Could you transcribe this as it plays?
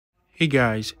Hey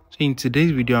guys, so in today's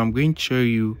video I'm going to show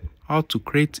you how to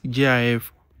create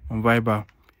GIF on Viber.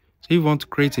 So if you want to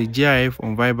create a GIF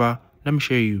on Viber, let me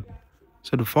show you.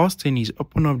 So the first thing is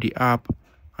open up the app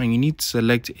and you need to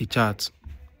select a chat.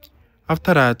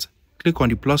 After that, click on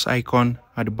the plus icon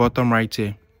at the bottom right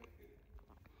here.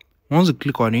 Once you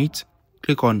click on it,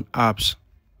 click on apps.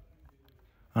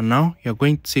 And now you're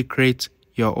going to create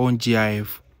your own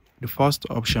GIF, the first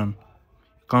option.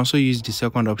 You can also use the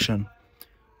second option.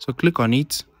 So click on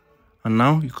it, and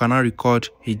now you can now record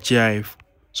a GIF.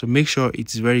 So make sure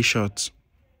it's very short.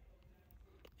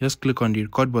 Just click on the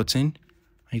record button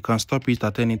and you can stop it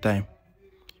at any time.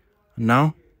 And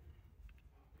now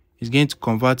it's going to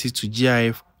convert it to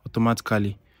GIF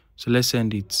automatically. So let's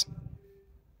send it.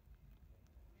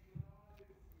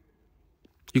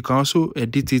 You can also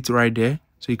edit it right there.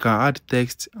 So you can add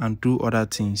text and do other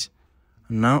things.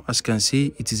 And now as you can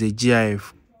see, it is a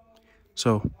GIF.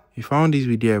 So if you found this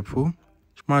video helpful,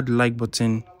 smash the like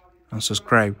button and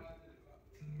subscribe.